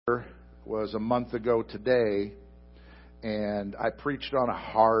Was a month ago today, and I preached on a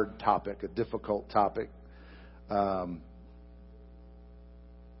hard topic, a difficult topic. Well,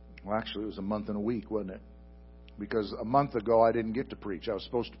 actually, it was a month and a week, wasn't it? Because a month ago, I didn't get to preach. I was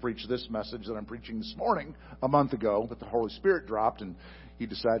supposed to preach this message that I'm preaching this morning a month ago, but the Holy Spirit dropped, and He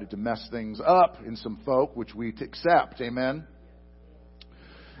decided to mess things up in some folk, which we accept. Amen?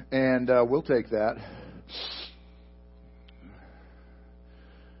 And we'll take that.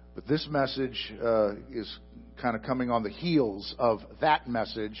 But this message is kind of coming on the heels of that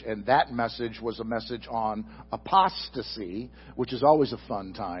message, and that message was a message on apostasy, which is always a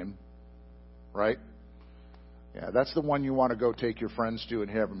fun time, right? Yeah, that's the one you want to go take your friends to and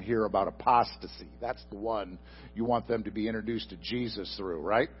have them hear about apostasy. That's the one you want them to be introduced to Jesus through,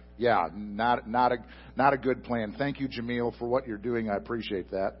 right? Yeah, not a good plan. Thank you, Jameel, for what you're doing. I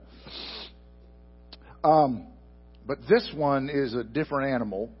appreciate that. But this one is a different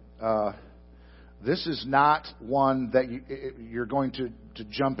animal. This is not one that you're going to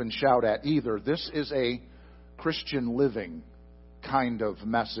jump and shout at either. This is a Christian living kind of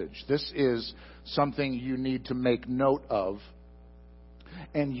message. This is something you need to make note of,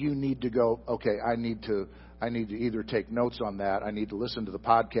 and you need to go, okay, I need to either take notes on that, I need to listen to the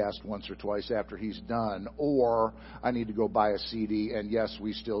podcast once or twice after he's done, or I need to go buy a CD, and yes,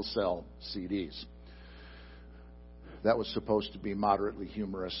 we still sell CDs. That was supposed to be moderately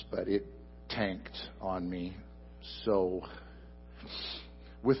humorous, but it tanked on me. So,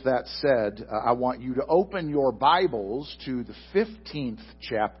 with that said, I want you to open your Bibles to the 15th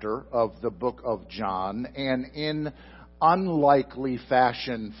chapter of the book of John. And in unlikely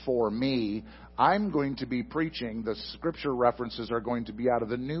fashion for me, I'm going to be preaching, the scripture references are going to be out of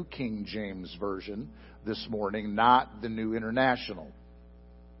the New King James Version this morning, not the New International.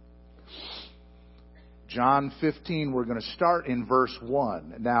 John 15, we're going to start in verse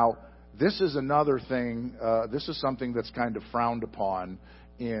 1. Now, this is another thing, this is something that's kind of frowned upon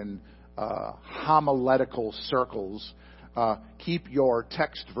in homiletical circles. Keep your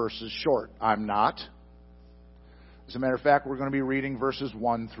text verses short. I'm not. As a matter of fact, we're going to be reading verses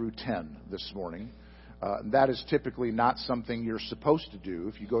 1 through 10 this morning. That is typically not something you're supposed to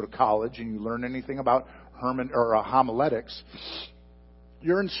do. If you go to college and you learn anything about homiletics,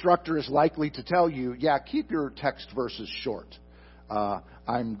 your instructor is likely to tell you, yeah, keep your text verses short.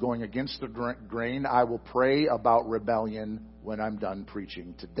 I'm going against the grain. I will pray about rebellion when I'm done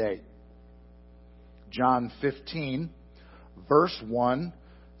preaching today. John 15, verse 1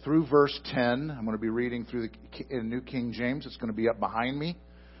 through verse 10. I'm going to be reading through the New King James. It's going to be up behind me,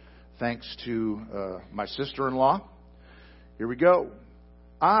 thanks to my sister-in-law. Here we go.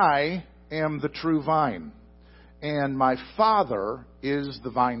 I am the true vine, and my Father is the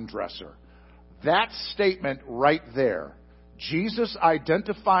vine dresser. That statement right there, Jesus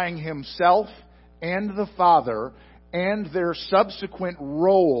identifying himself and the Father and their subsequent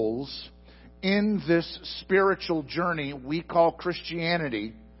roles in this spiritual journey we call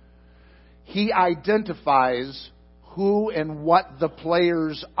Christianity, he identifies who and what the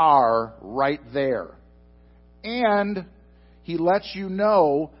players are right there. And he lets you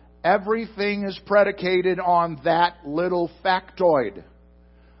know everything is predicated on that little factoid.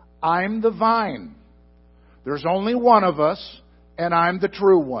 I'm the vine. There's only one of us, and I'm the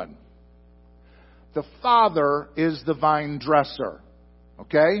true one. The Father is the vine dresser.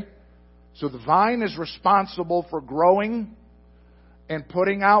 Okay? So the vine is responsible for growing and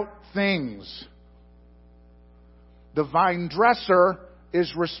putting out things. The vine dresser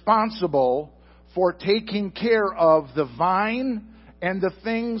is responsible for taking care of the vine and the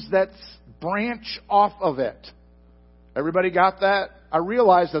things that branch off of it. Everybody got that? I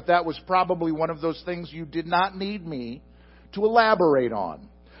realize that was probably one of those things you did not need me to elaborate on.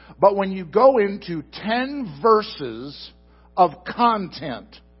 But when you go into 10 verses of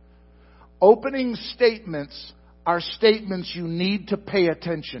content, opening statements are statements you need to pay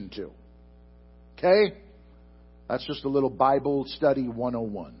attention to. Okay? That's just a little Bible study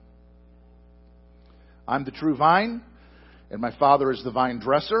 101. I'm the true vine, and my Father is the vine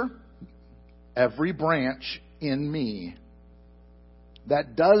dresser. Every branch in me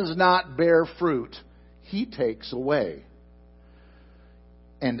that does not bear fruit, He takes away.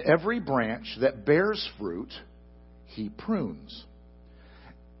 And every branch that bears fruit, He prunes,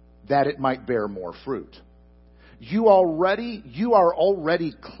 that it might bear more fruit. You are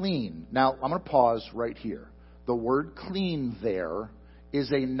already clean. Now, I'm going to pause right here. The word clean there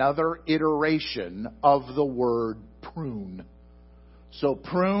is another iteration of the word prune. So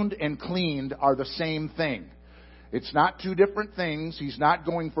pruned and cleaned are the same thing. It's not two different things. He's not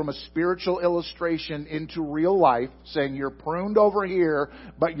going from a spiritual illustration into real life, saying you're pruned over here,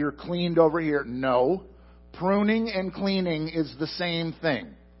 but you're cleaned over here. No. Pruning and cleaning is the same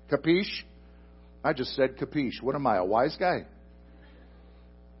thing. Capiche? I just said capiche. What am I, a wise guy?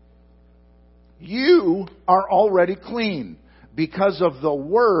 You are already clean because of the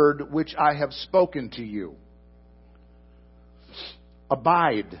word which I have spoken to you.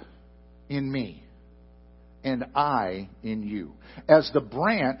 Abide in me, and I in you. As the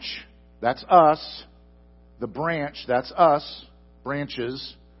branch, that's us, the branch, that's us,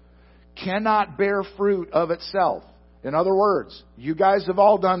 branches, cannot bear fruit of itself. In other words, you guys have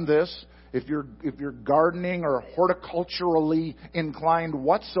all done this. If you're gardening or horticulturally inclined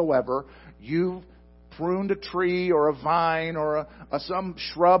whatsoever, you've pruned a tree or a vine or some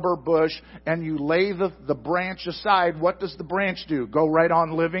shrub or bush, and you lay the branch aside. What does the branch do? Go right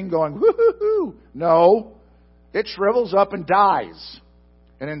on living, going, whoo-hoo-hoo? No. It shrivels up and dies.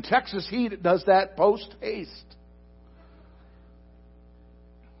 And in Texas heat, it does that post-haste.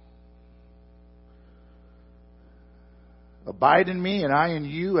 Abide in me and I in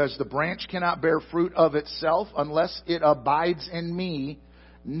you, as the branch cannot bear fruit of itself unless it abides in me.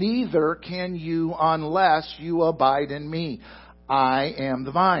 Neither can you unless you abide in me. I am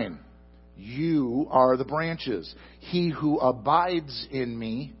the vine. You are the branches. He who abides in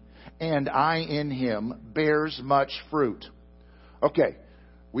me and I in him bears much fruit. Okay,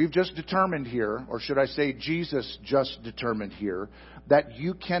 we've just determined here, or should I say Jesus just determined here, that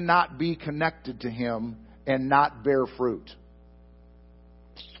you cannot be connected to him and not bear fruit.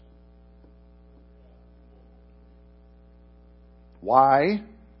 Why?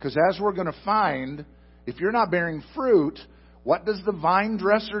 Because as we're going to find, if you're not bearing fruit, what does the vine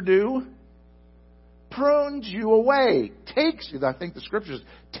dresser do? Prunes you away. Takes you, I think the scriptures,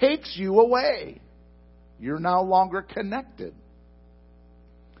 takes you away. You're no longer connected.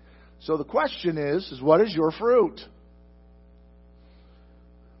 So the question is what is your fruit?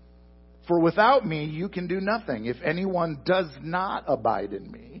 For without me, you can do nothing. If anyone does not abide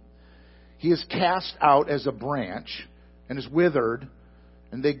in me, he is cast out as a branch and is withered,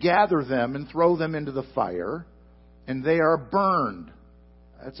 and they gather them and throw them into the fire, and they are burned.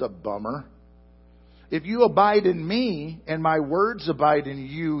 That's a bummer. If you abide in me, and my words abide in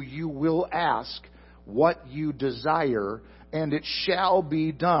you, you will ask what you desire, and it shall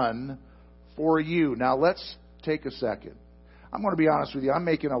be done for you. Now let's take a second. I'm going to be honest with you. I'm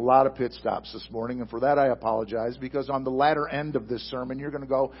making a lot of pit stops this morning, and for that I apologize, because on the latter end of this sermon, you're going to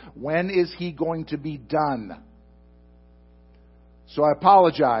go, when is he going to be done? So I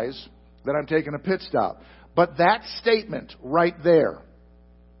apologize that I'm taking a pit stop. But that statement right there,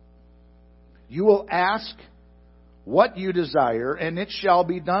 you will ask what you desire, and it shall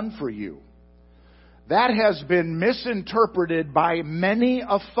be done for you. That has been misinterpreted by many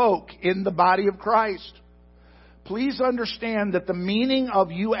a folk in the body of Christ. Please understand that the meaning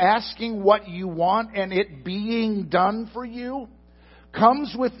of you asking what you want and it being done for you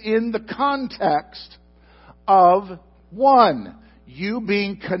comes within the context of, one, you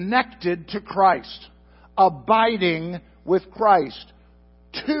being connected to Christ, abiding with Christ.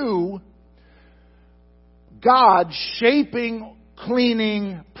 Two, God shaping,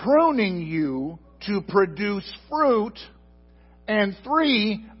 cleaning, pruning you to produce fruit. And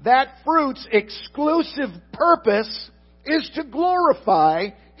three, that fruit's exclusive purpose is to glorify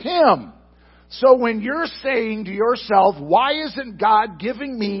Him. So when you're saying to yourself, why isn't God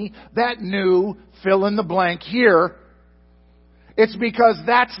giving me that new fill in the blank here? It's because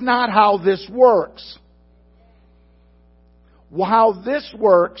that's not how this works. How this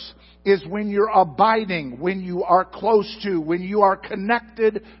works is when you're abiding, when you are close to, when you are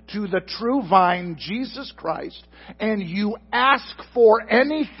connected to the true vine, Jesus Christ, and you ask for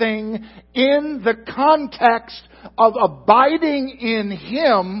anything in the context of abiding in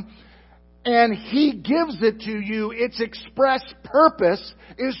Him, and He gives it to you. Its express purpose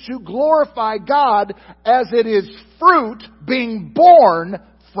is to glorify God as it is fruit being born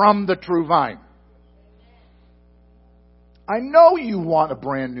from the true vine. I know you want a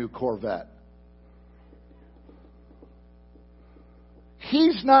brand new Corvette.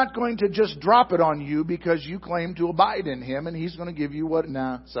 He's not going to just drop it on you because you claim to abide in Him, and He's going to give you what?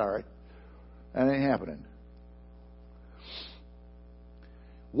 Nah, sorry. That ain't happening.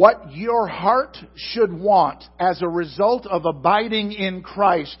 What your heart should want as a result of abiding in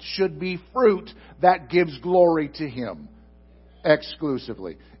Christ should be fruit that gives glory to Him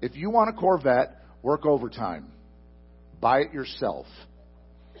exclusively. If you want a Corvette, work overtime. Buy it yourself.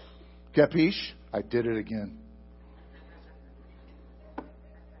 Capiche? I did it again.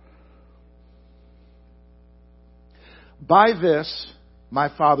 By this,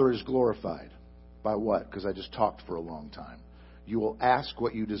 my Father is glorified. By what? Because I just talked for a long time. You will ask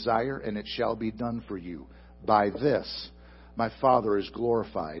what you desire, and it shall be done for you. By this, my Father is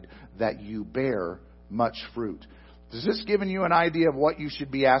glorified, that you bear much fruit. Is this giving you an idea of what you should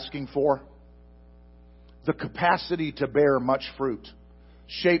be asking for? The capacity to bear much fruit.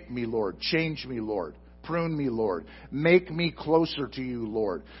 Shape me, Lord. Change me, Lord. Prune me, Lord. Make me closer to you,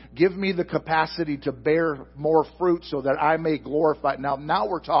 Lord. Give me the capacity to bear more fruit so that I may glorify. Now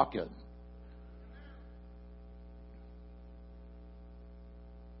we're talking.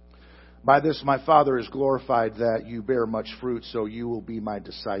 By this my Father is glorified, that you bear much fruit, so you will be my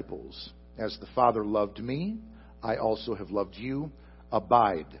disciples. As the Father loved me, I also have loved you.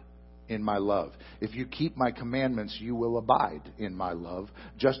 Abide in my love. If you keep my commandments, you will abide in my love,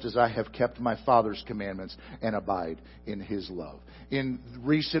 just as I have kept my Father's commandments and abide in his love. In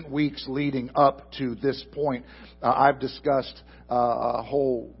recent weeks leading up to this point, I've discussed a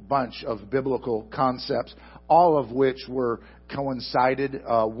whole bunch of biblical concepts, all of which were coincided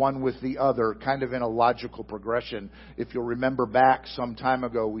one with the other, kind of in a logical progression. If you'll remember back some time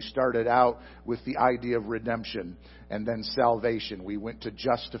ago, we started out with the idea of redemption and then salvation. We went to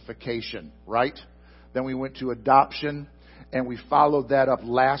justification, right? Then we went to adoption, and we followed that up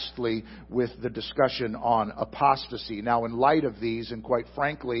lastly with the discussion on apostasy. Now, in light of these, and quite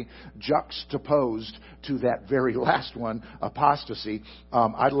frankly, juxtaposed to that very last one, apostasy,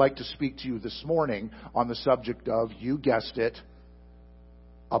 I'd like to speak to you this morning on the subject of, you guessed it,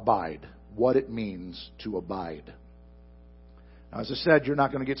 abide. What it means to abide. Now, as I said, you're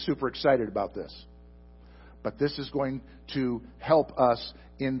not going to get super excited about this. But this is going to help us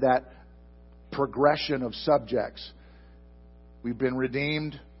in that progression of subjects. We've been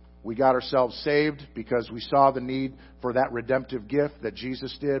redeemed. We got ourselves saved because we saw the need for that redemptive gift that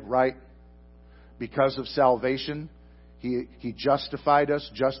Jesus did, right? Because of salvation, He justified us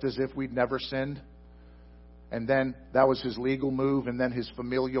just as if we'd never sinned. And then that was His legal move. And then His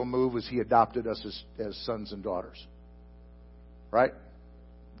familial move was He adopted us as sons and daughters. Right?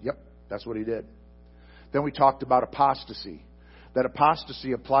 Yep, that's what He did. Then we talked about apostasy. That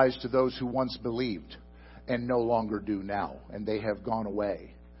apostasy applies to those who once believed and no longer do now, and they have gone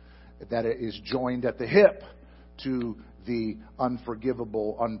away. That it is joined at the hip to the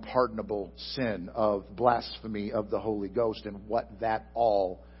unforgivable, unpardonable sin of blasphemy of the Holy Ghost and what that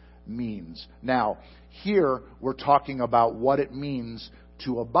all means. Now, here we're talking about what it means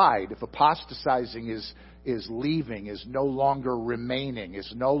to abide. If apostatizing is leaving, is no longer remaining,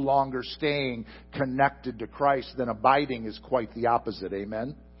 is no longer staying connected to Christ, then abiding is quite the opposite.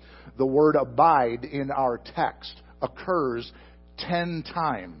 Amen? The word abide in our text occurs 10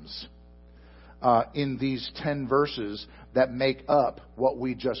 times in these 10 verses that make up what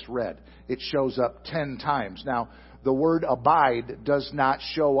we just read. It shows up 10 times. Now, the word abide does not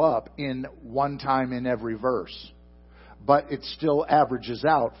show up in one time in every verse, but it still averages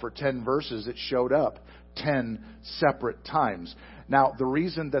out for 10 verses. It showed up 10 separate times. Now, the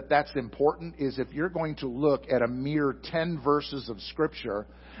reason that that's important is if you're going to look at a mere 10 verses of Scripture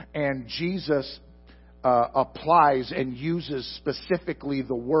and Jesus applies and uses specifically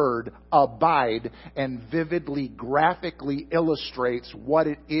the word abide and vividly, graphically illustrates what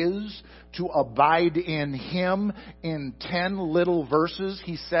it is to abide in Him in 10 little verses,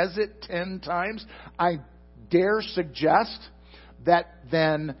 He says it 10 times, I dare suggest that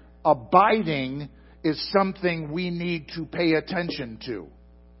then abiding is something we need to pay attention to.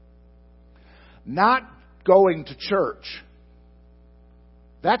 Not going to church.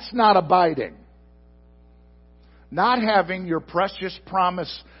 That's not abiding. Not having your precious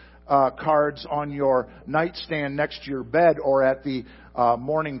promise cards on your nightstand next to your bed or at the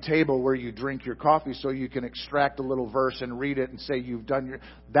morning table where you drink your coffee so you can extract a little verse and read it and say you've done your...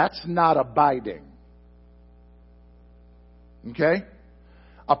 That's not abiding. Okay?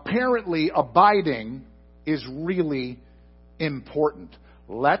 Apparently, abiding is really important.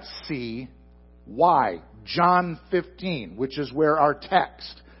 Let's see why. John 15, which is where our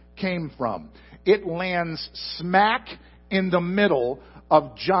text came from. It lands smack in the middle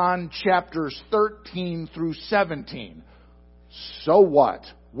of John chapters 13 through 17. So what?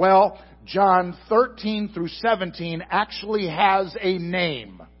 Well, John 13 through 17 actually has a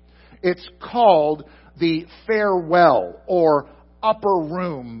name. It's called the farewell or upper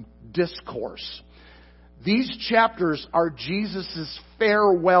room discourse. These chapters are Jesus'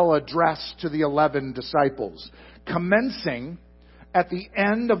 farewell address to the 11 disciples, commencing at the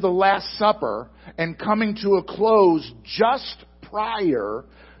end of the Last Supper and coming to a close just prior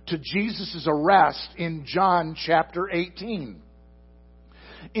to Jesus' arrest in John chapter 18.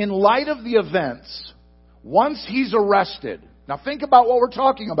 In light of the events, Once he's arrested. Now think about what we're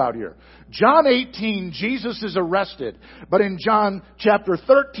talking about here. John 18, Jesus is arrested. But in John chapter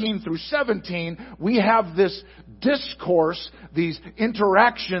 13 through 17, we have this discourse, these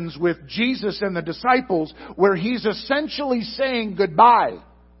interactions with Jesus and the disciples, where he's essentially saying goodbye.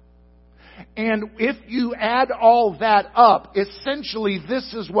 And if you add all that up, essentially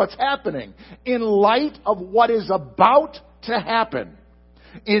this is what's happening. In light of what is about to happen,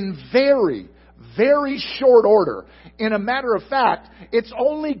 in very short order. In a matter of fact, it's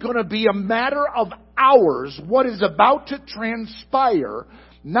only going to be a matter of hours what is about to transpire,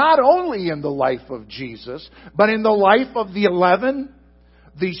 not only in the life of Jesus, but in the life of the 11,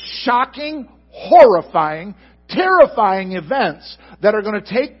 the shocking, horrifying, terrifying events that are going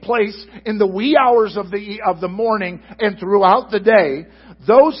to take place in the wee hours of the morning and throughout the day.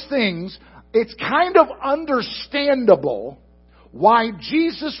 Those things, it's kind of understandable why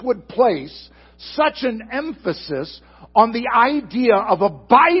Jesus would place such an emphasis on the idea of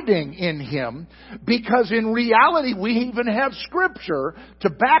abiding in Him, because in reality we even have Scripture to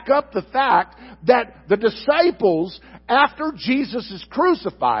back up the fact that the disciples, after Jesus is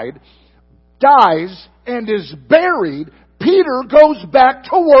crucified, dies, and is buried, Peter goes back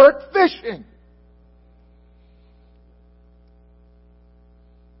to work fishing.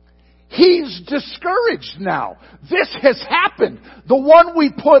 He's discouraged now. This has happened. The one we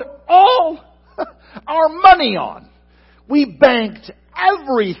put all our money on. We banked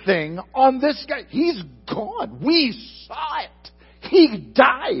everything on this guy. He's gone. We saw it. He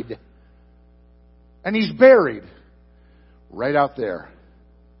died. And he's buried right out there.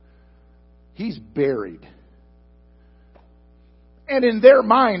 He's buried. And in their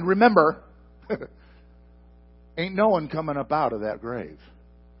mind, remember, ain't no one coming up out of that grave.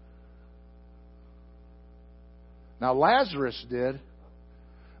 Now Lazarus did,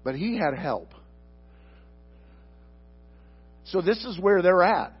 but he had help. So this is where they're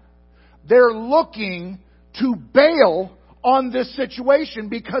at. They're looking to bail on this situation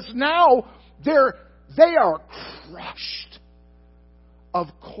because now they are crushed. Of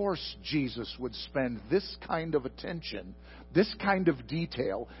course Jesus would spend this kind of attention, this kind of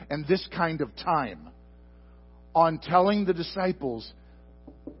detail, and this kind of time on telling the disciples,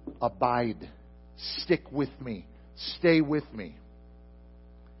 abide, stick with me, stay with me.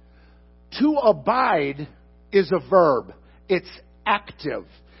 To abide is a verb. It's active.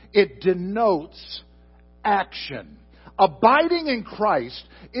 It denotes action. Abiding in Christ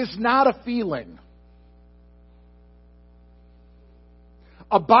is not a feeling.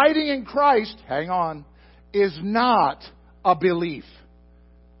 Abiding in Christ, hang on, is not a belief.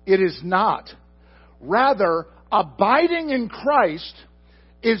 It is not. Rather, abiding in Christ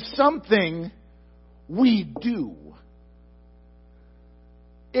is something we do.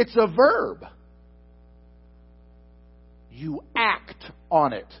 It's a verb. You act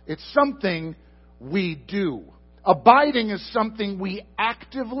on it. It's something we do. Abiding is something we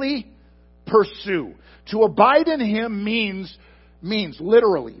actively pursue. To abide in Him means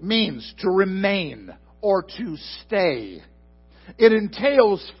to remain or to stay. It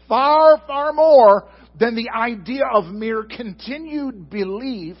entails far, far more than the idea of mere continued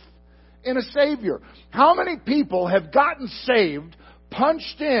belief in a Savior. How many people have gotten saved,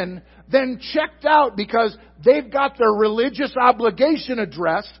 punched in, then checked out because they've got their religious obligation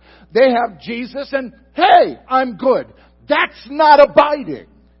addressed, they have Jesus, and hey, I'm good. That's not abiding.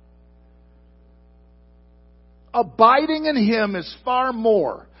 Abiding in Him is far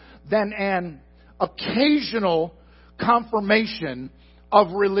more than an occasional confirmation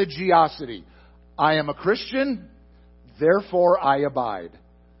of religiosity. I am a Christian, therefore I abide.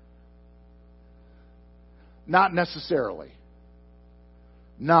 Not necessarily.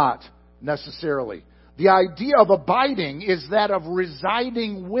 Not necessarily. The idea of abiding is that of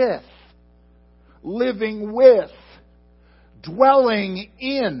residing with, living with, dwelling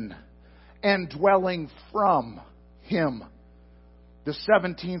in, and dwelling from Him. The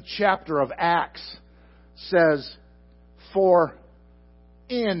 17th chapter of Acts says, for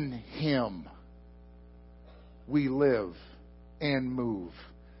in Him we live and move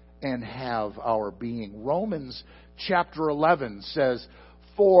and have our being. Romans chapter 11 says,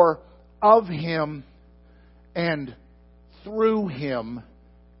 for of Him and through Him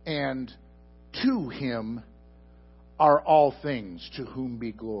and to Him are all things, to whom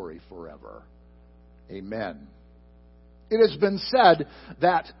be glory forever. Amen. It has been said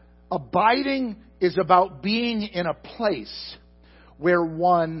that abiding is about being in a place where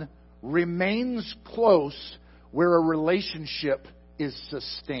one remains close, where a relationship is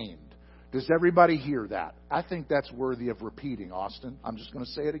sustained. Does everybody hear that? I think that's worthy of repeating, Austin. I'm just going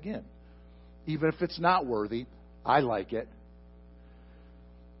to say it again. even if it's not worthy. I like it.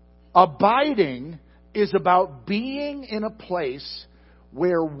 Abiding is about being in a place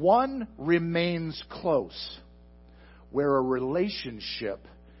where one remains close, where a relationship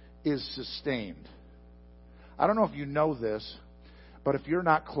is sustained. I don't know if you know this, but if you're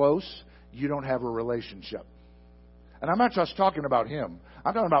not close, you don't have a relationship. And I'm not just talking about him.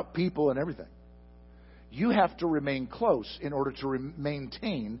 I'm talking about people and everything. You have to remain close in order to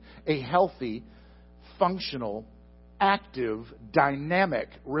maintain a healthy, functional, active, dynamic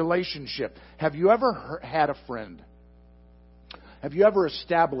relationship. Have you ever had a friend? Have you ever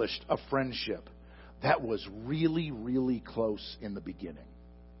established a friendship that was really, really close in the beginning?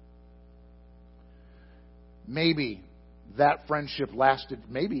 Maybe that friendship lasted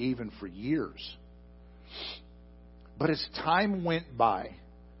maybe even for years. But as time went by,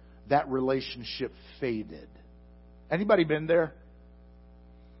 that relationship faded. Anybody been there?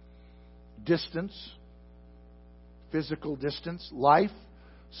 Distance, physical distance, life,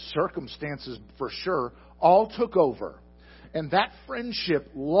 circumstances for sure, all took over. And that friendship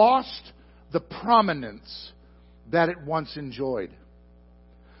lost the prominence that it once enjoyed.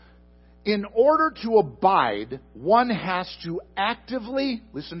 In order to abide, one has to actively,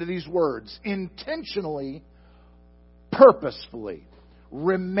 listen to these words, intentionally, purposefully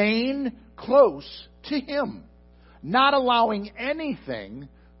remain close to Him, not allowing anything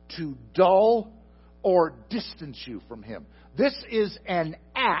to dull or distance you from Him. This is an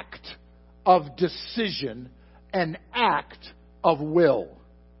act of decision, an act of will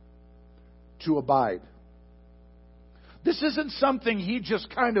to abide. This isn't something He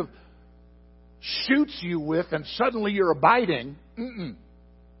just kind of shoots you with and suddenly you're abiding.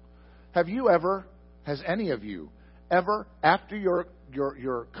 Has any of you ever, after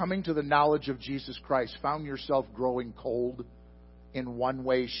you're coming to the knowledge of Jesus Christ, found yourself growing cold in one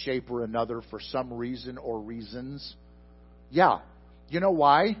way, shape, or another for some reason or reasons? Yeah. You know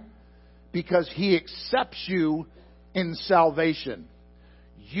why? Because He accepts you in salvation.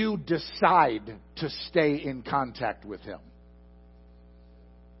 You decide to stay in contact with Him.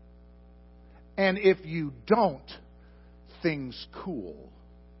 And if you don't, things cool.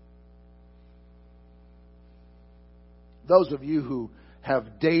 Those of you who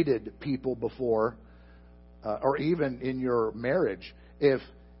have dated people before, or even in your marriage, if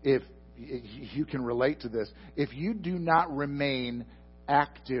you can relate to this, if you do not remain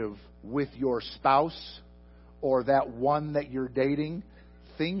active with your spouse or that one that you're dating,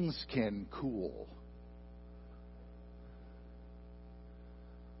 things can cool.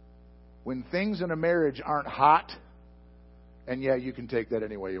 When things in a marriage aren't hot, and yeah, you can take that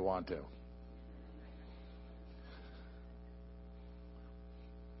any way you want to.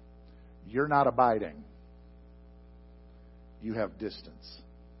 You're not abiding. You have distance.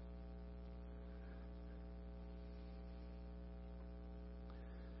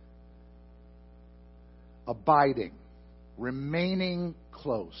 Abiding, remaining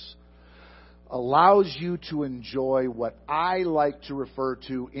close, allows you to enjoy what I like to refer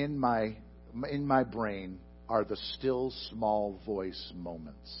to in my brain are the still small voice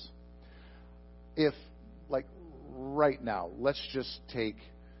moments. If, like right now, let's just take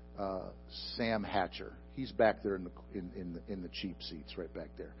Sam Hatcher. He's back there in the cheap seats, right back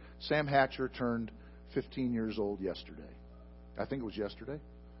there. Sam Hatcher turned 15 years old yesterday. I think it was yesterday.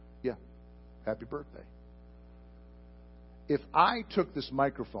 Yeah. Happy birthday. If I took this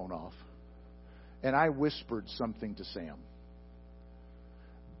microphone off and I whispered something to Sam,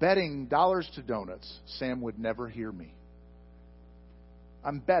 betting dollars to donuts, Sam would never hear me.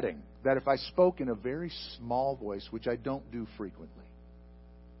 I'm betting that if I spoke in a very small voice, which I don't do frequently,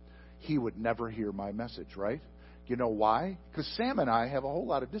 he would never hear my message, right? You know why? Because Sam and I have a whole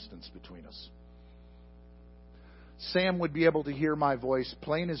lot of distance between us. Sam would be able to hear my voice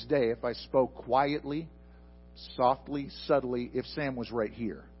plain as day if I spoke quietly, softly, subtly, if Sam was right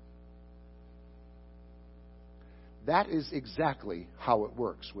here. That is exactly how it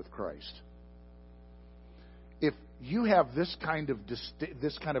works with Christ. If you have this kind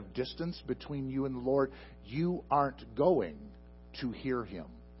of distance between you and the Lord, you aren't going to hear Him.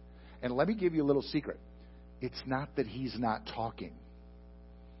 And let me give you a little secret. It's not that He's not talking.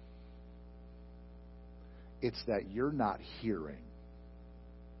 It's that you're not hearing.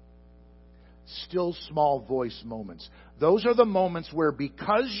 Still small voice moments. Those are the moments where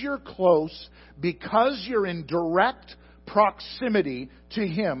because you're close, because you're in direct proximity to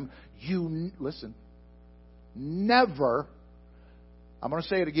Him, you, listen, never, I'm going to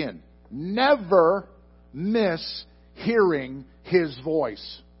say it again, never miss hearing His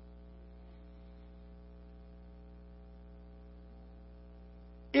voice.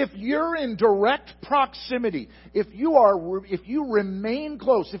 If you're in direct proximity, if you remain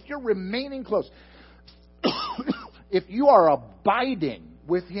close, if you're remaining close, if you are abiding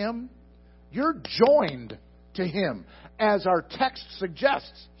with Him, you're joined to Him. As our text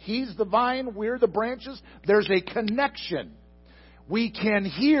suggests, He's the vine, we're the branches. There's a connection. We can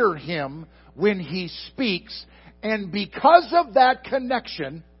hear Him when He speaks, and because of that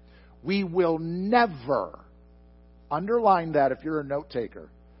connection, we will never, underline that if you're a note taker,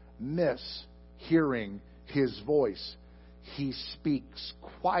 miss hearing His voice. He speaks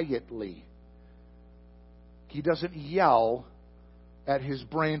quietly. He doesn't yell at His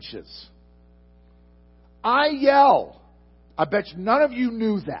branches. I yell. I bet you none of you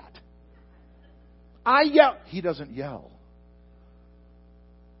knew that. I yell. He doesn't yell.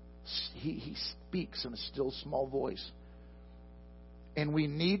 He speaks in a still small voice. And we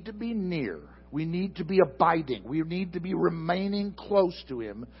need to be near. We need to be abiding. We need to be remaining close to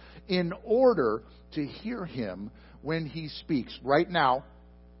Him in order to hear Him when He speaks. Right now,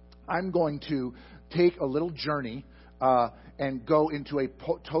 I'm going to take a little journey and go into a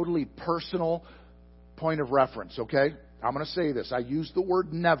totally personal point of reference, okay? I'm going to say this. I used the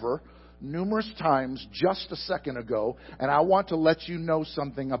word never numerous times just a second ago, and I want to let you know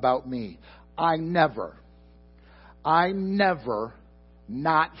something about me. I never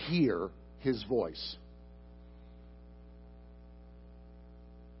not hear His voice.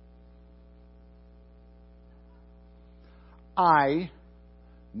 I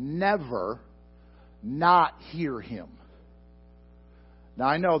never not hear Him. Now,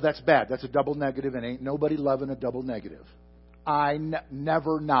 I know that's bad. That's a double negative, and ain't nobody loving a double negative.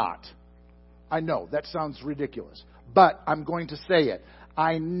 Never not. I know, that sounds ridiculous. But I'm going to say it.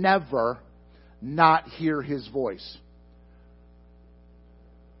 I never not hear His voice.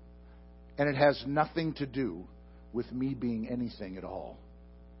 And it has nothing to do with me being anything at all.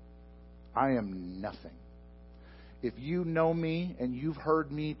 I am nothing. If you know me and you've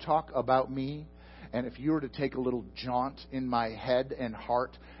heard me talk about me, and if you were to take a little jaunt in my head and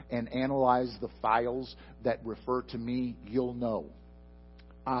heart and analyze the files that refer to me, you'll know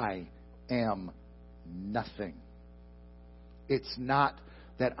I am nothing. It's not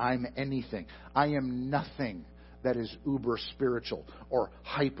that I'm anything. I am nothing that is uber spiritual or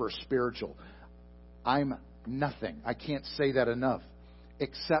hyper spiritual. I'm nothing. I can't say that enough,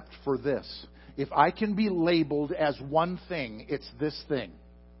 except for this. If I can be labeled as one thing, it's this thing.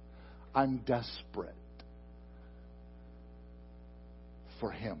 I'm desperate for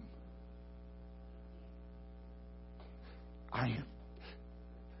Him. I am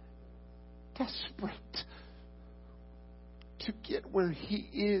desperate to get where He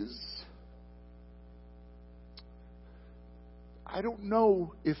is. I don't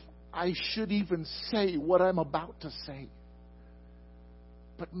know if I should even say what I'm about to say.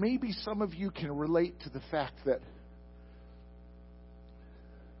 But maybe some of you can relate to the fact that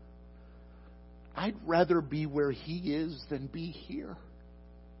I'd rather be where He is than be here.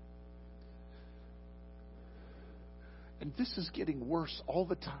 And this is getting worse all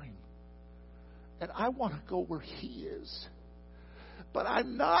the time. And I want to go where He is. But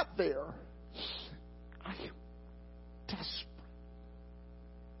I'm not there. I am desperate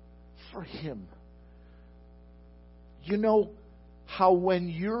for Him. You know how when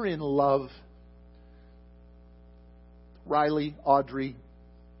you're in love, Riley, Audrey,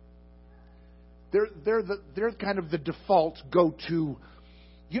 they're kind of the default go-to.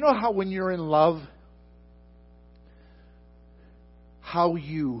 You know how when you're in love, how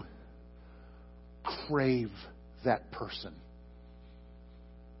you crave that person.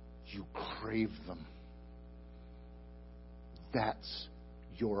 You crave them. That's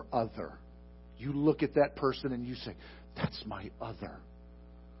your other. You look at that person and you say, that's my other.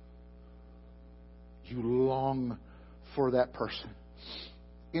 You long for that person.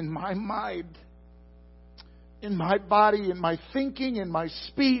 In my mind, in my body, in my thinking, in my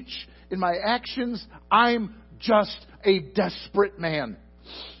speech, in my actions, I'm just a desperate man.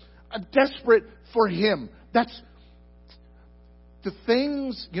 I'm desperate for Him. That's the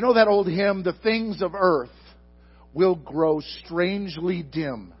things, you know that old hymn, the things of earth will grow strangely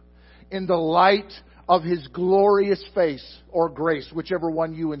dim in the light of His glorious face or grace, whichever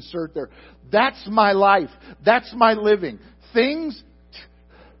one you insert there. That's my life. That's my living. Things.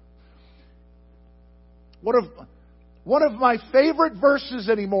 One of my favorite verses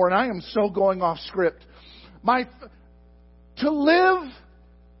anymore, and I am so going off script. To live,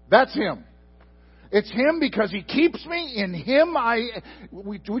 that's Him. It's Him because He keeps me. In Him,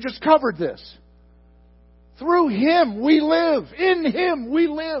 we just covered this. Through Him we live. In Him we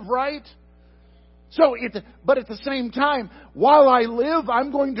live, right? But at the same time, while I live,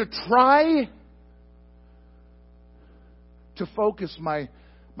 I'm going to try to focus my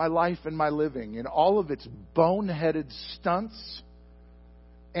life and my living in all of its boneheaded stunts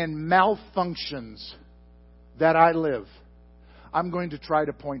and malfunctions that I live. I'm going to try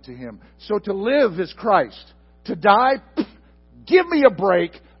to point to Him. So to live is Christ. To die, give me a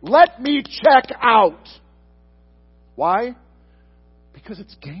break. Let me check out. Why? Because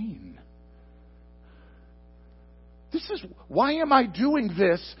it's gain. Why am I doing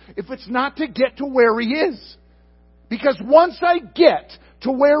this if it's not to get to where He is? Because once I get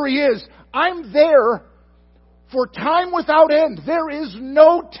to where He is, I'm there for time without end. There is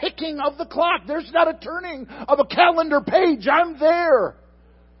no ticking of the clock. There's not a turning of a calendar page. I'm there.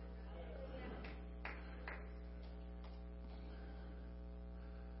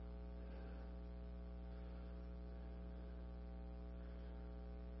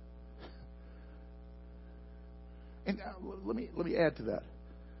 And let me add to that.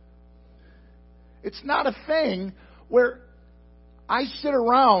 It's not a thing where I sit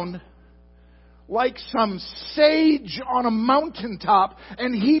around like some sage on a mountaintop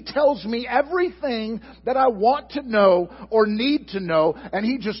and He tells me everything that I want to know or need to know, and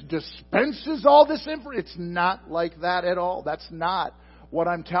He just dispenses all this information. It's not like that at all. That's not what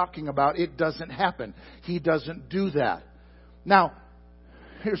I'm talking about. It doesn't happen. He doesn't do that. Now,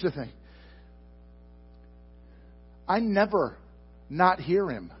 here's the thing. I never not hear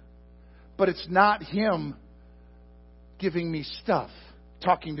Him. But it's not Him giving me stuff,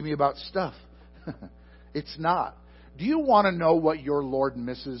 talking to me about stuff. It's not. Do you want to know what your Lord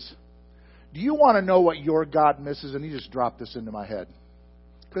misses? Do you want to know what your God misses? And He just dropped this into my head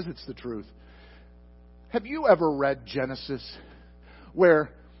because it's the truth. Have you ever read Genesis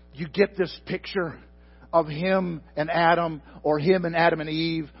where you get this picture of Him and Adam, or Him and Adam and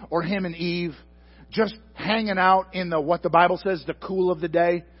Eve, or Him and Eve just hanging out in what the Bible says, the cool of the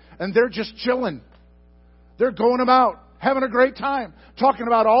day, and they're just chilling. They're going about, having a great time, talking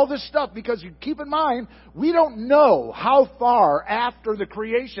about all this stuff, because you keep in mind, we don't know how far after the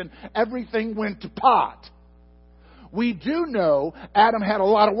creation everything went to pot. We do know Adam had a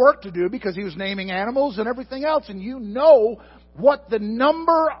lot of work to do because he was naming animals and everything else, and you know what the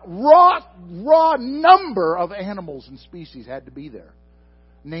raw number of animals and species had to be there.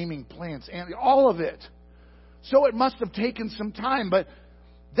 Naming plants, and all of it. So it must have taken some time, but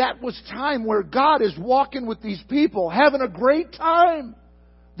that was time where God is walking with these people, having a great time.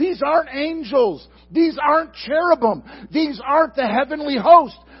 These aren't angels. These aren't cherubim. These aren't the heavenly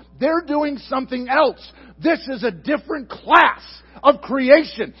host. They're doing something else. This is a different class of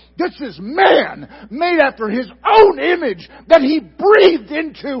creation. This is man made after His own image that He breathed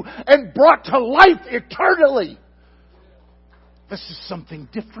into and brought to life eternally. This is something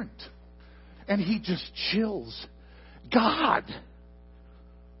different. And He just chills. God,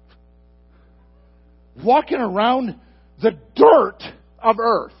 walking around the dirt of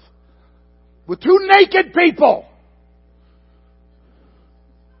earth with two naked people.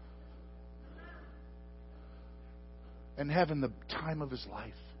 And having the time of His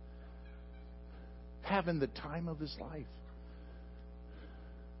life. Having the time of His life.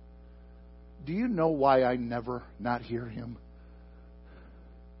 Do you know why I never not hear Him?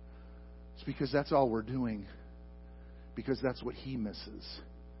 It's because that's all we're doing. Because that's what He misses.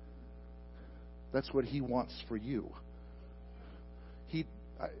 That's what He wants for you.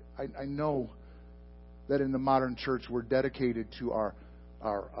 I know that in the modern church we're dedicated to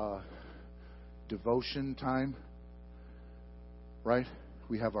our devotion time. Right?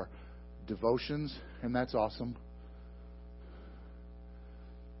 We have our devotions, and that's awesome.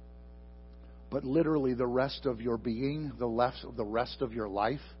 But literally the rest of your being, the rest of your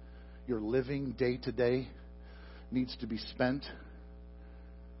life, your living day to day, needs to be spent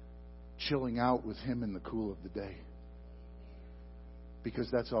chilling out with Him in the cool of the day. Because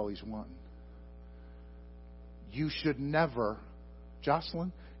that's all He's wanting. You should never,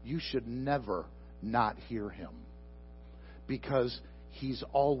 Jocelyn, you should never not hear Him. Because He's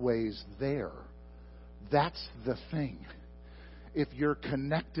always there. That's the thing. If you're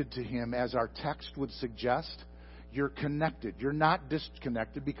connected to Him, as our text would suggest, you're connected. You're not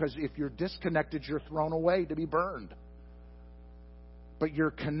disconnected, because if you're disconnected, you're thrown away to be burned. But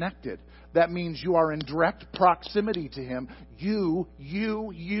you're connected. That means you are in direct proximity to Him. You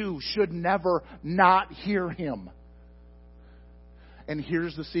should never not hear Him. And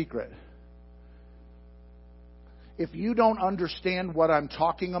here's the secret. If you don't understand what I'm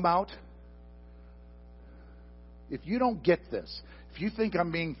talking about, if you don't get this, if you think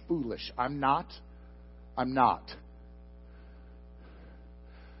I'm being foolish, I'm not.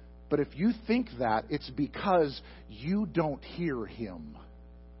 But if you think that, it's because you don't hear Him.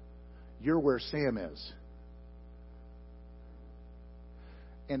 You're where Sam is.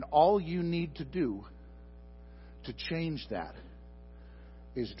 And all you need to do to change that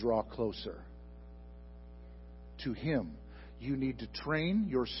is draw closer to Him. You need to train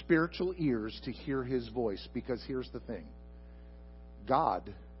your spiritual ears to hear His voice, because here's the thing.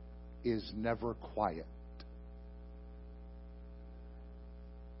 God is never quiet.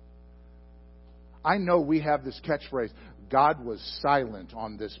 I know we have this catchphrase, God was silent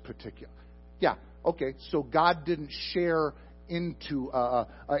on this particular. Yeah, okay, so God didn't share into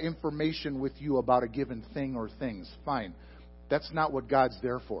information with you about a given thing or things. Fine. That's not what God's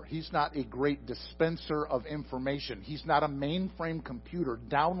there for. He's not a great dispenser of information. He's not a mainframe computer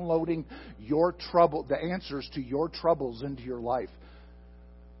downloading the answers to your troubles into your life.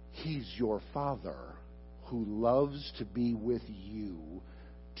 He's your Father who loves to be with you,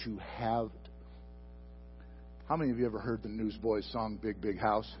 to have... How many of you ever heard the Newsboys song, Big, Big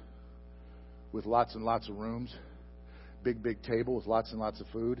House? With lots and lots of rooms. Big, big table with lots and lots of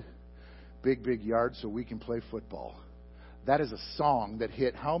food. Big, big yard so we can play football. That is a song that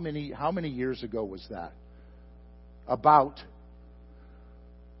hit, how many years ago was that? About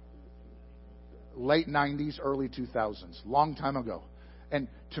late 90s, early 2000s. Long time ago. And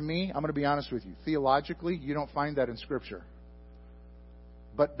to me, I'm going to be honest with you, theologically, you don't find that in Scripture.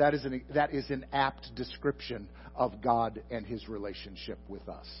 But that is an apt description of God and His relationship with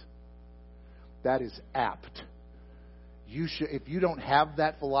us. That is apt. If you don't have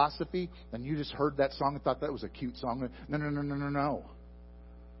that philosophy, and you just heard that song and thought that was a cute song, no.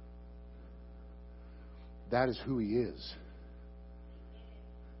 That is who He is.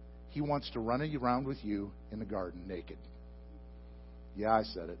 He wants to run around with you in the garden naked. Yeah, I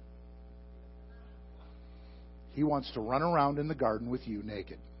said it. He wants to run around in the garden with you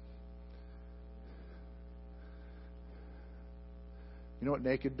naked. You know what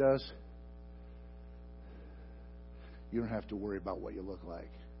naked does? You don't have to worry about what you look like.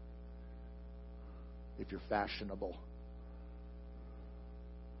 If you're fashionable.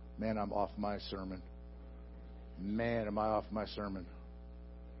 Man, I'm off my sermon. Man, am I off my sermon.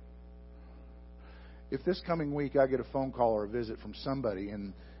 If this coming week I get a phone call or a visit from somebody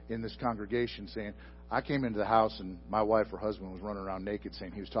in this congregation saying, I came into the house and my wife or husband was running around naked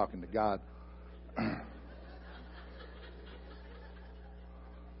saying he was talking to God.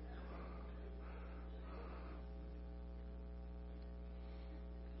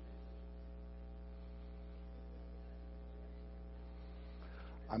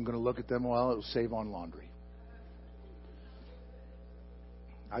 I'm going to look at them while it will save on laundry.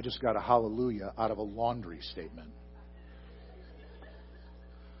 I just got a hallelujah out of a laundry statement.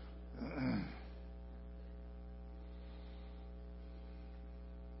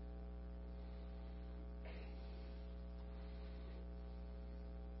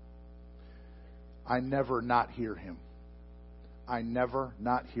 I never not hear Him. I never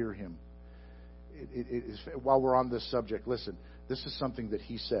not hear Him. While we're on this subject, listen. This is something that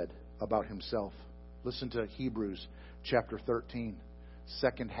He said about Himself. Listen to Hebrews chapter 13,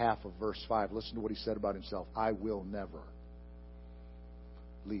 second half of verse 5. Listen to what He said about Himself. I will never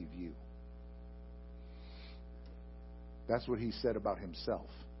leave you. That's what He said about Himself.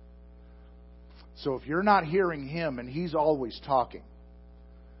 So if you're not hearing Him and He's always talking,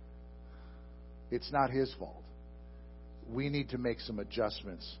 it's not His fault. We need to make some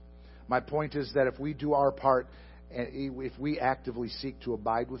adjustments. My point is that if we do our part, and if we actively seek to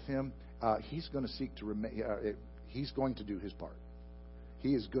abide with Him, He's going to seek to remain. He's going to do His part.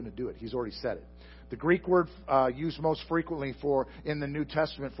 He is going to do it. He's already said it. The Greek word used most frequently in the New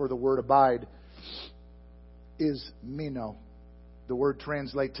Testament for the word abide is meno. The word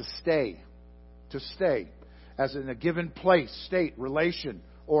translates to stay. To stay. As in a given place, state, relation,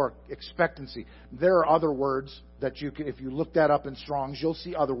 or expectancy. There are other words that you can, if you look that up in Strong's, you'll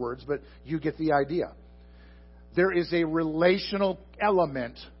see other words, but you get the idea. There is a relational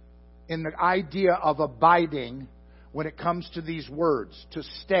element in the idea of abiding when it comes to these words. To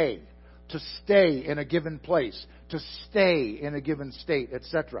stay in a given place, to stay in a given state,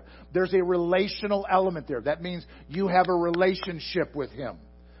 etc. There's a relational element there. That means you have a relationship with Him.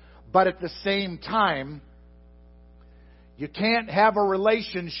 But at the same time, you can't have a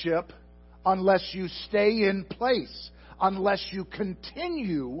relationship unless you stay in place, unless you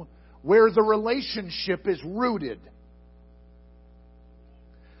continue where the relationship is rooted.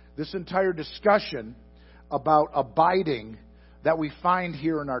 This entire discussion about abiding that we find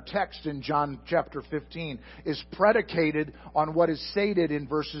here in our text in John chapter 15 is predicated on what is stated in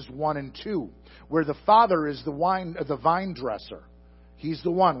verses 1 and 2, where the Father is the vine dresser. He's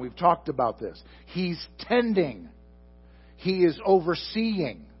the one. We've talked about this. He's tending. He is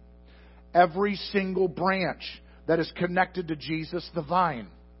overseeing every single branch that is connected to Jesus, the vine.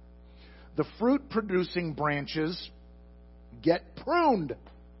 The fruit-producing branches get pruned.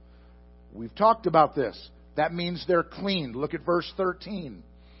 We've talked about this. That means they're cleaned. Look at verse 13.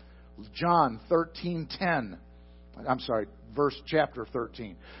 John 13:10. I'm sorry, chapter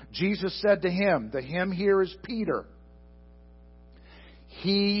 13. Jesus said to him, the him here is Peter.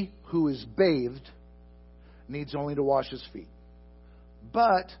 He who is bathed needs only to wash his feet,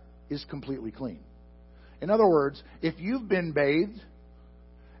 but is completely clean. In other words, if you've been bathed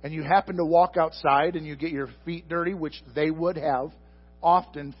and you happen to walk outside and you get your feet dirty, which they would have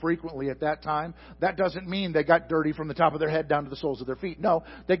often, frequently at that time, that doesn't mean they got dirty from the top of their head down to the soles of their feet. No,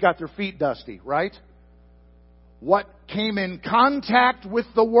 they got their feet dusty, right? What came in contact with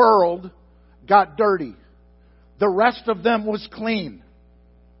the world got dirty. The rest of them was clean.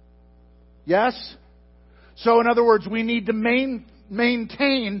 Yes? So in other words, we need to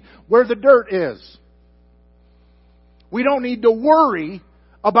maintain where the dirt is. We don't need to worry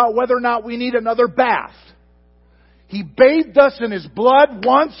about whether or not we need another bath. He bathed us in His blood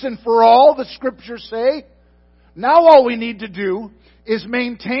once and for all, the Scriptures say. Now all we need to do is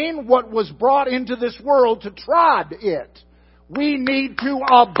maintain what was brought into this world to trod it. We need to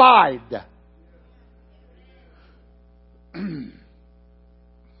abide.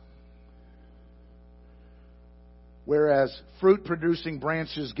 Whereas fruit-producing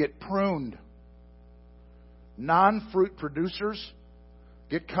branches get pruned, non-fruit producers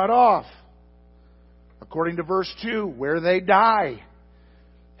get cut off. According to verse 2, where they die,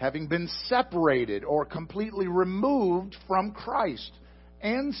 having been separated or completely removed from Christ,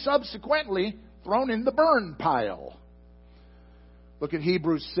 and subsequently thrown in the burn pile. Look at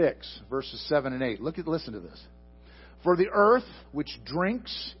Hebrews 6, verses 7 and 8. Listen to this. For the earth which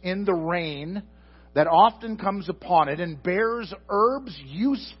drinks in the rain that often comes upon it, and bears herbs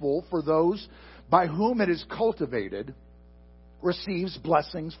useful for those by whom it is cultivated, receives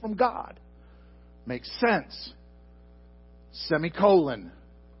blessings from God. Makes sense. Semicolon.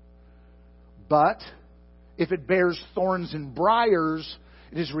 But if it bears thorns and briars,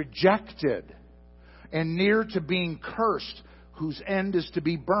 it is rejected and near to being cursed, whose end is to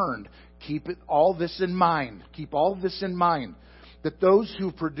be burned. Keep all this in mind. Keep all this in mind. That those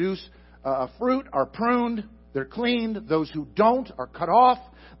who produce fruit are pruned, they're cleaned. Those who don't are cut off.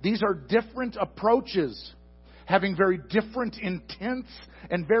 These are different approaches, having very different intents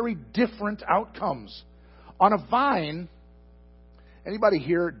and very different outcomes. On a vine, anybody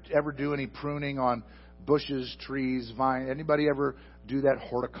here ever do any pruning on bushes, trees, vine? Anybody ever do that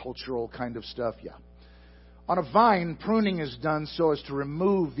horticultural kind of stuff? Yeah. On a vine, pruning is done so as to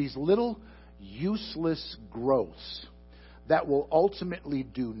remove these little useless growths that will ultimately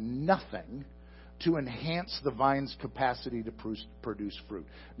do nothing to enhance the vine's capacity to produce fruit.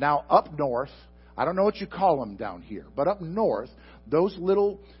 Now, up north, I don't know what you call them down here, but up north, those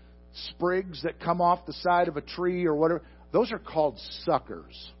little sprigs that come off the side of a tree or whatever, those are called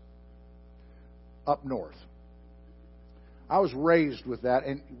suckers up north. I was raised with that,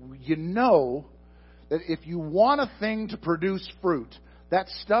 and you know that if you want a thing to produce fruit, that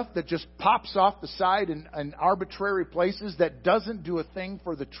stuff that just pops off the side in arbitrary places that doesn't do a thing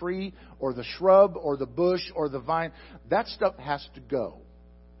for the tree or the shrub or the bush or the vine, that stuff has to go.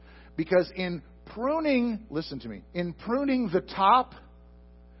 Because in pruning, listen to me, in pruning the top,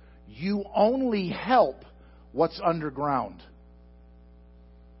 you only help what's underground.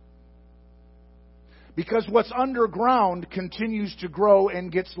 Because what's underground continues to grow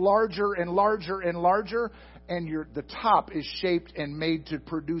and gets larger and larger and larger, and the top is shaped and made to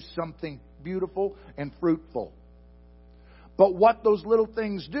produce something beautiful and fruitful. But what those little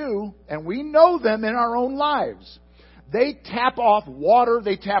things do, and we know them in our own lives, they tap off water,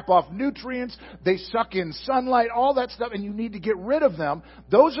 they tap off nutrients, they suck in sunlight, all that stuff, and you need to get rid of them.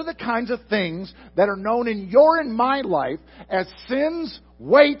 Those are the kinds of things that are known in your and my life as sins,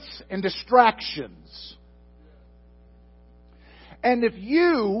 weights, and distractions. And if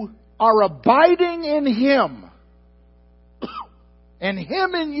you are abiding in Him, and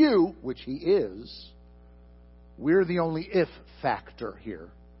Him in you, which He is, we're the only if factor here,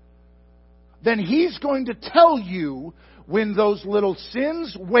 then He's going to tell you when those little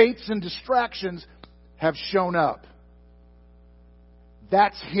sins, weights, and distractions have shown up.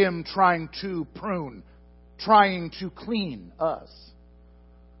 That's Him trying to prune, trying to clean us.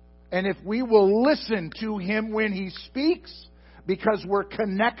 And if we will listen to Him when He speaks, because we're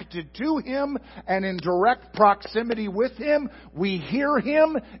connected to Him and in direct proximity with Him, we hear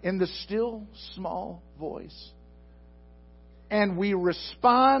Him in the still, small voice. and we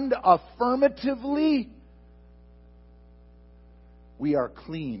respond affirmatively, we are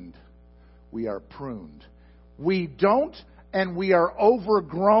cleaned. We are pruned. We don't, and we are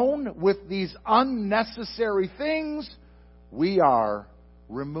overgrown with these unnecessary things. We are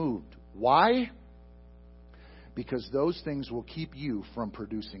removed. Why? Because those things will keep you from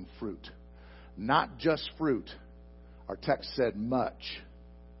producing fruit. Not just fruit. Our text said much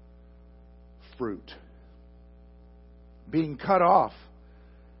fruit. Being cut off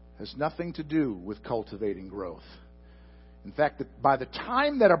has nothing to do with cultivating growth. In fact, by the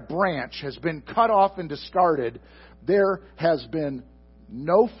time that a branch has been cut off and discarded, there has been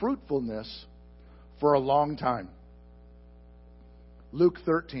no fruitfulness for a long time. Luke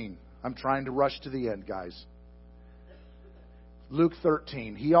 13. I'm trying to rush to the end, guys. Luke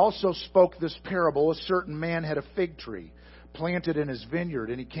 13. He also spoke this parable. A certain man had a fig tree planted in his vineyard,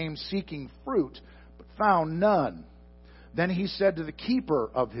 and he came seeking fruit, but found none. Then he said to the keeper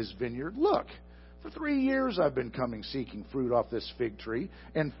of his vineyard, "Look, for 3 years I've been coming seeking fruit off this fig tree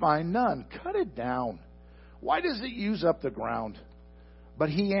and find none. Cut it down. Why does it use up the ground?" But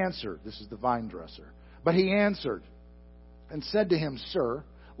he answered, this is the vine dresser, but he answered and said to him, "Sir,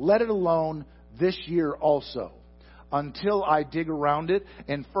 let it alone this year also, until I dig around it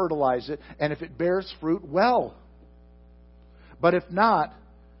and fertilize it, and if it bears fruit, well. But if not,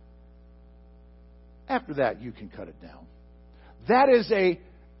 after that you can cut it down." That is a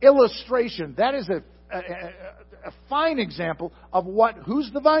illustration. That is a fine example of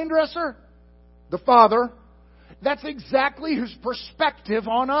who's the vine dresser? The Father. That's exactly his perspective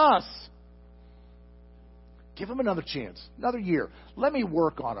on us. Give him another chance, another year. Let me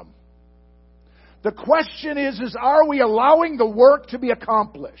work on him. The question is are we allowing the work to be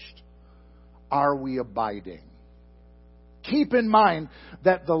accomplished? Are we abiding? Keep in mind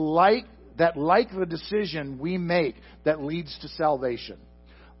that like the decision we make that leads to salvation,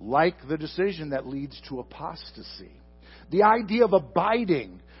 like the decision that leads to apostasy, the idea of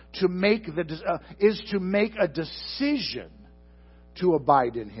abiding is to make a decision to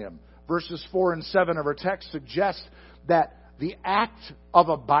abide in Him. Verses 4 and 7 of our text suggest that the act of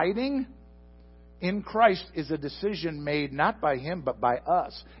abiding in Christ is a decision made not by Him but by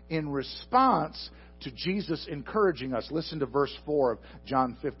us in response to Jesus encouraging us. Listen to verse 4 of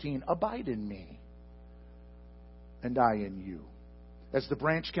John 15. "Abide in me, and I in you. As the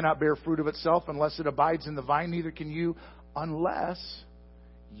branch cannot bear fruit of itself unless it abides in the vine, neither can you unless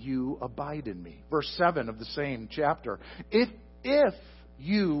you abide in me." Verse 7 of the same chapter. If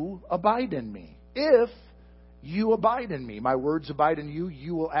you abide in me, if you abide in me, my words abide in you,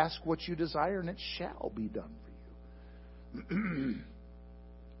 you will ask what you desire, and it shall be done for you.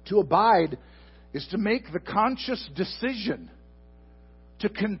 To abide is to make the conscious decision to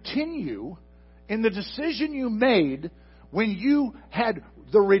continue in the decision you made when you had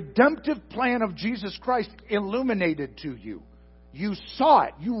the redemptive plan of Jesus Christ illuminated to you. You saw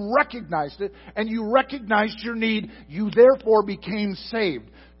it, you recognized it, and you recognized your need. You therefore became saved.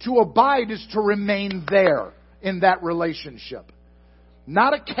 To abide is to remain there in that relationship.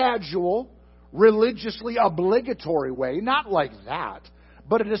 Not a casual, religiously obligatory way, not like that,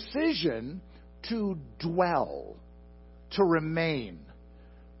 but a decision to dwell, to remain,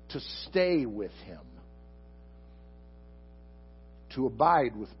 to stay with Him. To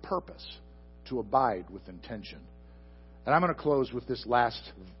abide with purpose, to abide with intention. And I'm going to close with this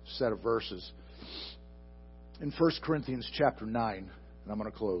last set of verses. In 1 Corinthians chapter 9, and I'm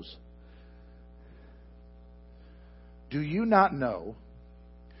going to close. "Do you not know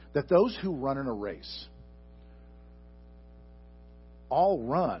that those who run in a race all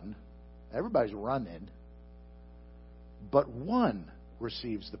run, everybody's running, but one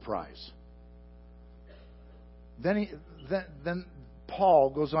receives the prize?" Then Paul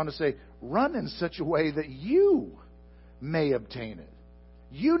goes on to say, "Run in such a way that you may obtain it."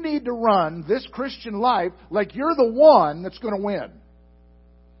 You need to run this Christian life like you're the one that's going to win.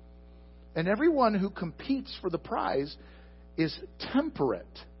 "And everyone who competes for the prize is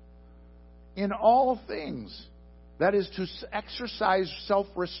temperate in all things." That is to exercise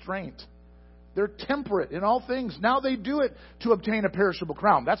self-restraint. They're temperate in all things. Now they do it to obtain a perishable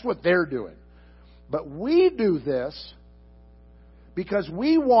crown. That's what they're doing. But we do this because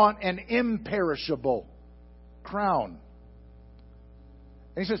we want an imperishable crown.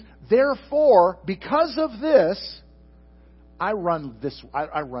 And he says, "Therefore, because of this, I run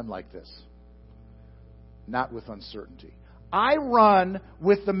like this, not with uncertainty. I run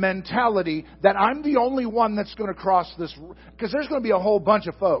with the mentality that I'm the only one that's going to cross this, because there's going to be a whole bunch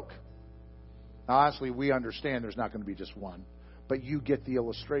of folk." Now, honestly, we understand there's not going to be just one, but you get the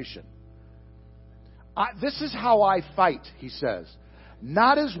illustration. This is how I fight, he says.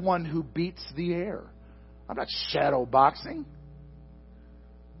 Not as one who beats the air. I'm not shadow boxing.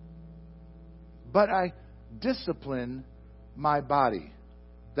 But I discipline my body.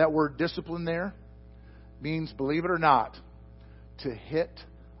 That word discipline there means, believe it or not, to hit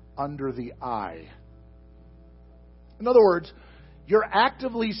under the eye. In other words, you're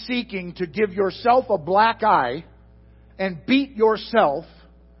actively seeking to give yourself a black eye and beat yourself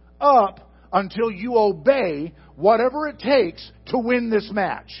up until you obey whatever it takes to win this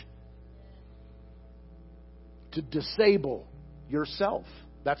match. To disable yourself.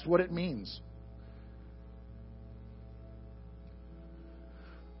 That's what it means.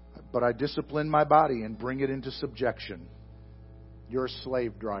 But I discipline my body and bring it into subjection. You're a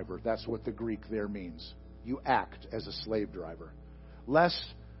slave driver. That's what the Greek there means. You act as a slave driver. Lest,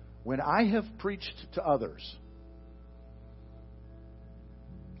 when I have preached to others,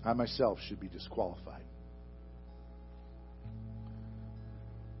 I myself should be disqualified.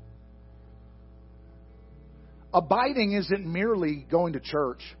 Abiding isn't merely going to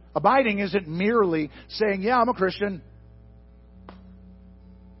church. Abiding isn't merely saying, yeah, I'm a Christian.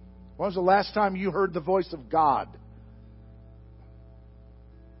 When was the last time you heard the voice of God?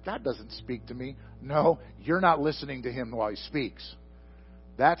 God doesn't speak to me. No, you're not listening to Him while He speaks.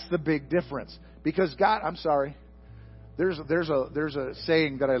 That's the big difference. Because God, I'm sorry, there's a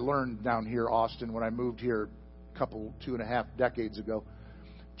saying that I learned down here, Austin, when I moved here a 2.5 decades ago.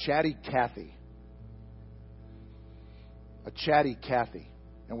 Chatty Cathy. A chatty Cathy.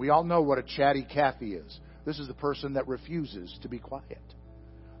 And we all know what a chatty Cathy is. This is the person that refuses to be quiet.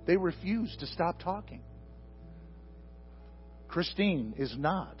 They refuse to stop talking. Christine is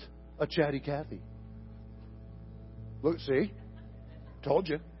not a chatty Cathy. Look, see? Told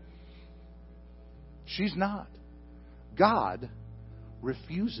you. She's not. God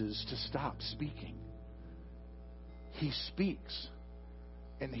refuses to stop speaking. He speaks.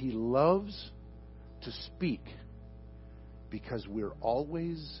 And He loves to speak because we're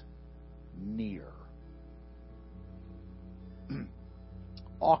always near.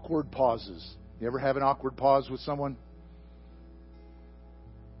 Awkward pauses. You ever have an awkward pause with someone?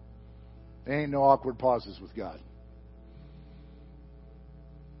 There ain't no awkward pauses with God.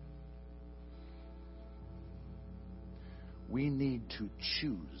 We need to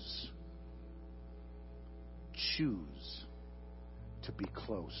choose to be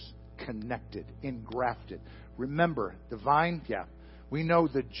close, connected, engrafted. Remember, the vine, we know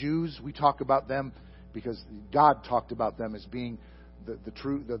the Jews, we talk about them because God talked about them as being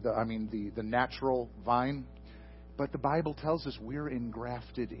the natural vine. But the Bible tells us we're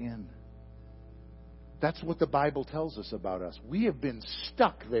engrafted in. That's what the Bible tells us about us. We have been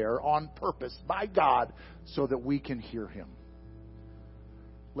stuck there on purpose by God so that we can hear Him.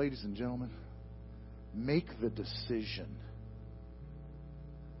 Ladies and gentlemen, make the decision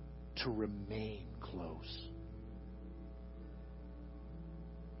to remain close,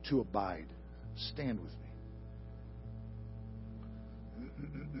 to abide. Stand with me.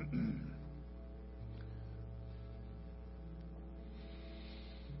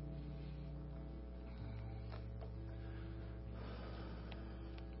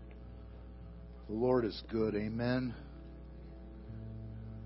 The Lord is good. Amen.